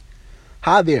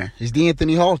Hi there, it's D.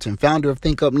 Anthony Halton, founder of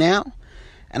Think Up Now,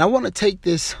 and I want to take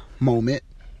this moment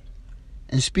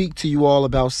and speak to you all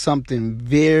about something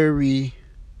very,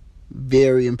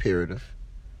 very imperative.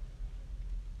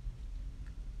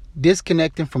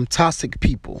 Disconnecting from toxic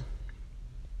people.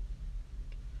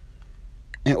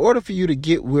 In order for you to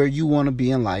get where you want to be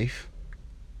in life,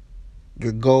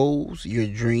 your goals, your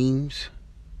dreams,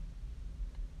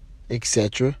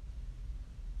 etc.,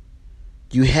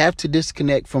 you have to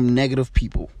disconnect from negative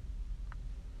people.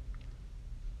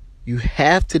 You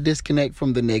have to disconnect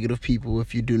from the negative people.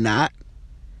 If you do not,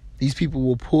 these people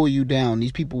will pull you down.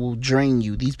 These people will drain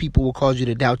you. These people will cause you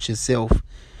to doubt yourself.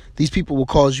 These people will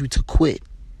cause you to quit.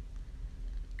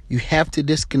 You have to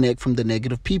disconnect from the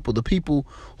negative people. The people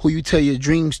who you tell your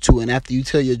dreams to, and after you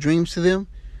tell your dreams to them,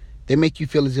 they make you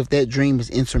feel as if that dream is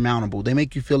insurmountable. They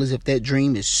make you feel as if that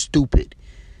dream is stupid.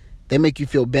 They make you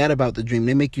feel bad about the dream.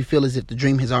 They make you feel as if the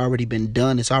dream has already been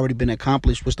done. It's already been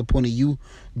accomplished. What's the point of you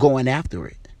going after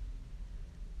it?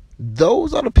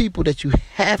 Those are the people that you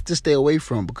have to stay away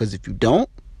from, because if you don't,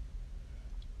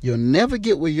 you'll never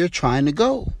get where you're trying to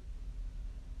go.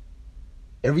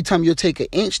 Every time you'll take an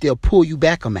inch, they'll pull you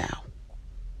back a mile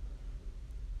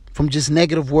from just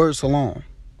negative words alone.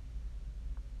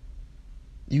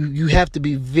 You have to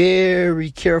be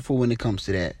very careful when it comes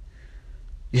to that.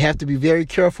 You have to be very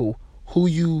careful who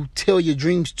you tell your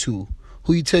dreams to,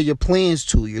 who you tell your plans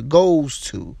to, your goals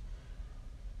to.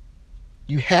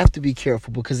 You have to be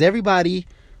careful, because everybody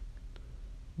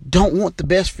don't want the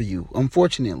best for you,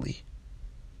 unfortunately.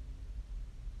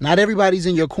 Not everybody's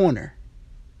in your corner.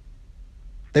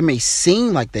 They may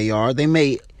seem like they are. They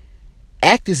may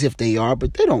act as if they are,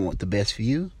 but they don't want the best for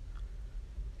you.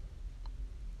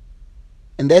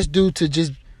 And that's due to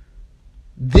just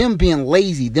them being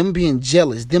lazy, them being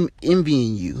jealous, them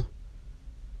envying you.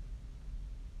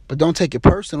 But don't take it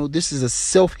personal. This is a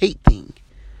self-hate thing.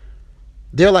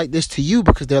 They're like this to you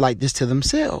because they're like this to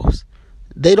themselves.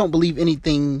 They don't believe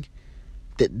anything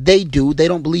that they do. They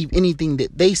don't believe anything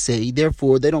that they say.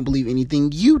 Therefore, they don't believe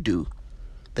anything you do.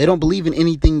 They don't believe in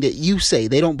anything that you say.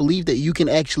 They don't believe that you can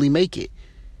actually make it.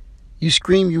 You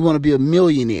scream you want to be a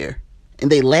millionaire, and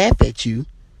they laugh at you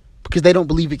because they don't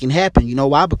believe it can happen. You know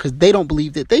why? Because they don't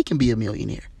believe that they can be a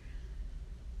millionaire.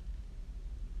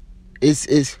 It's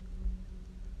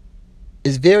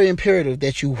very imperative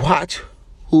that you watch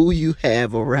who you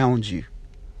have around you.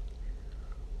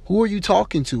 Who are you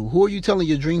talking to? Who are you telling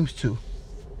your dreams to?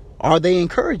 Are they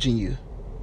encouraging you?